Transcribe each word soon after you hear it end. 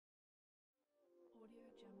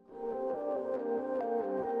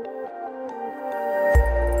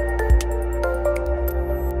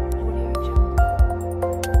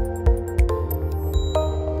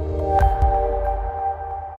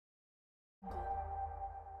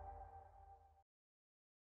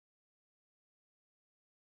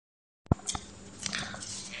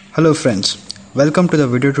Hello friends, welcome to the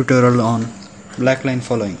video tutorial on Blackline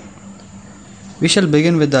following. We shall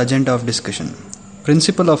begin with the agenda of discussion.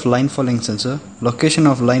 Principle of line following sensor, location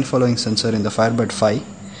of line following sensor in the Firebird V,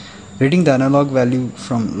 reading the analog value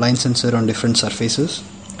from line sensor on different surfaces,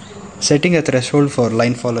 setting a threshold for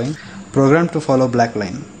line following, program to follow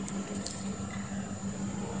Blackline.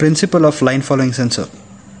 Principle of line following sensor.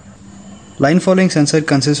 Line following sensor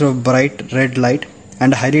consists of bright red light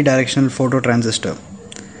and a highly directional phototransistor.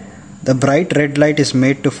 The bright red light is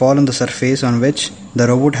made to fall on the surface on which the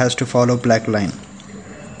robot has to follow black line.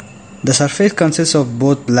 The surface consists of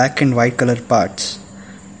both black and white colored parts.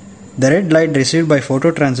 The red light received by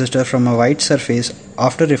phototransistor from a white surface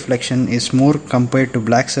after reflection is more compared to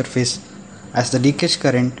black surface as the leakage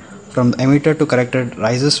current from the emitter to collector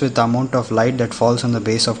rises with the amount of light that falls on the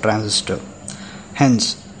base of transistor.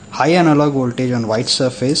 Hence, high analog voltage on white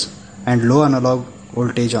surface and low analog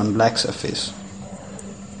voltage on black surface.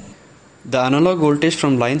 The analog voltage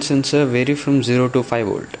from line sensor vary from 0 to 5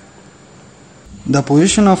 volt. The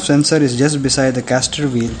position of sensor is just beside the caster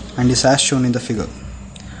wheel and is as shown in the figure.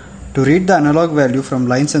 To read the analog value from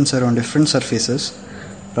line sensor on different surfaces,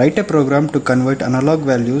 write a program to convert analog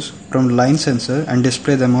values from line sensor and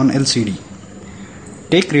display them on LCD.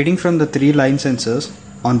 Take reading from the three line sensors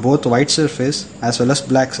on both white surface as well as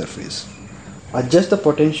black surface. Adjust the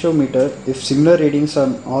potentiometer if similar readings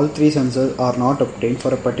on all three sensors are not obtained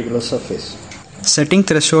for a particular surface. Setting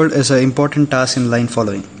threshold is an important task in line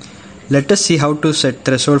following. Let us see how to set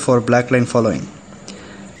threshold for black line following.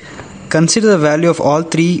 Consider the value of all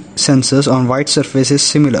three sensors on white surface is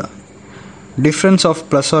similar. Difference of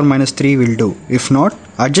plus or minus 3 will do. If not,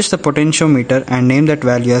 adjust the potentiometer and name that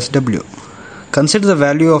value as W. Consider the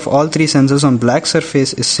value of all three sensors on black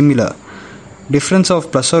surface is similar. Difference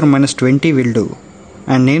of plus or minus 20 will do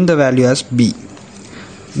and name the value as B.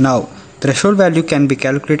 Now, threshold value can be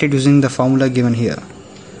calculated using the formula given here.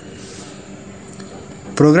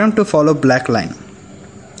 Program to follow black line.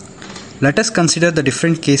 Let us consider the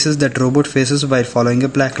different cases that robot faces while following a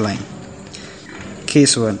black line.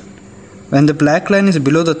 Case 1. When the black line is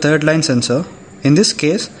below the third line sensor, in this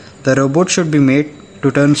case, the robot should be made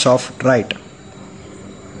to turn soft right.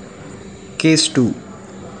 Case 2.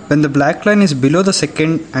 When the black line is below the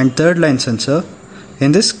second and third line sensor,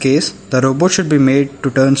 in this case, the robot should be made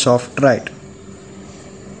to turn soft right.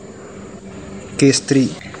 Case 3.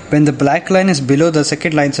 When the black line is below the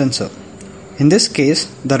second line sensor, in this case,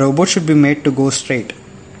 the robot should be made to go straight.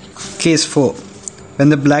 Case 4. When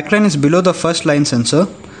the black line is below the first line sensor,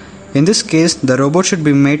 in this case, the robot should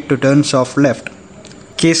be made to turn soft left.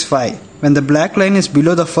 Case 5. When the black line is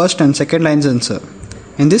below the first and second line sensor,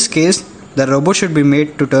 in this case, the robot should be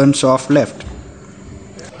made to turn soft left.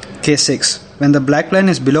 Case 6. When the black line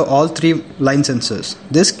is below all three line sensors.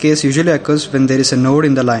 This case usually occurs when there is a node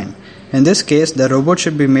in the line. In this case, the robot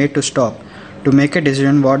should be made to stop to make a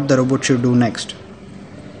decision what the robot should do next.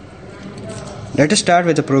 Let us start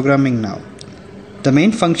with the programming now. The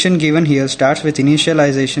main function given here starts with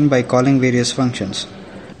initialization by calling various functions.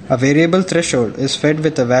 A variable threshold is fed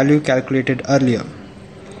with a value calculated earlier.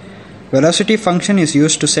 Velocity function is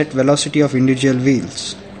used to set velocity of individual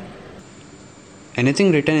wheels.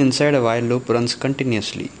 Anything written inside a while loop runs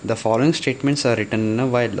continuously. The following statements are written in a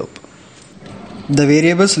while loop. The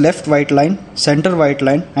variables left white line, center white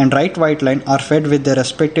line and right white line are fed with their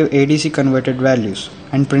respective ADC converted values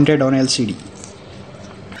and printed on LCD.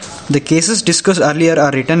 The cases discussed earlier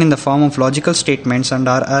are written in the form of logical statements and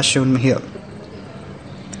are as shown here.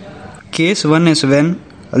 Case 1 is when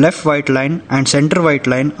left white line and center white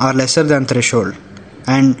line are lesser than threshold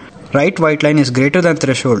and right white line is greater than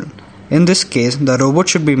threshold. In this case, the robot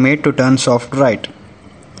should be made to turn soft right.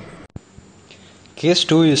 Case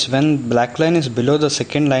 2 is when black line is below the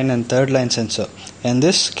second line and third line sensor. In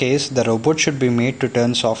this case, the robot should be made to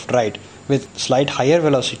turn soft right with slight higher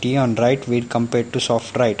velocity on right wheel compared to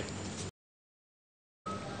soft right.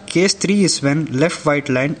 Case 3 is when left white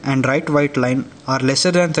line and right white line are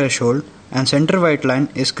lesser than threshold and center white line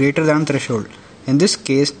is greater than threshold. In this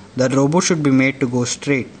case, the robot should be made to go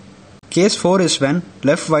straight. Case 4 is when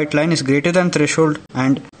left white line is greater than threshold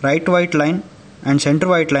and right white line and center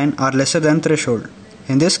white line are lesser than threshold.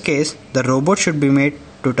 In this case, the robot should be made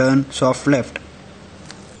to turn soft left.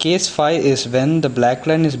 Case 5 is when the black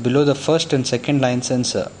line is below the first and second line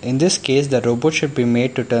sensor. In this case, the robot should be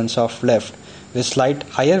made to turn soft left with slight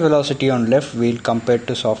higher velocity on left wheel compared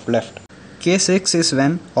to soft left. Case 6 is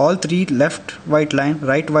when all three left white line,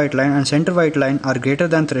 right white line and center white line are greater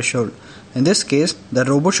than threshold. In this case, the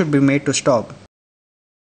robot should be made to stop.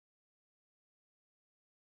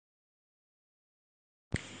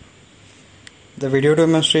 The video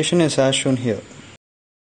demonstration is as shown here.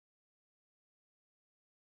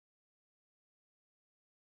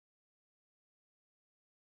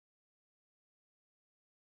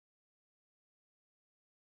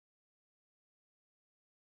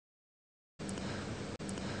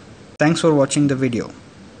 Thanks for watching the video.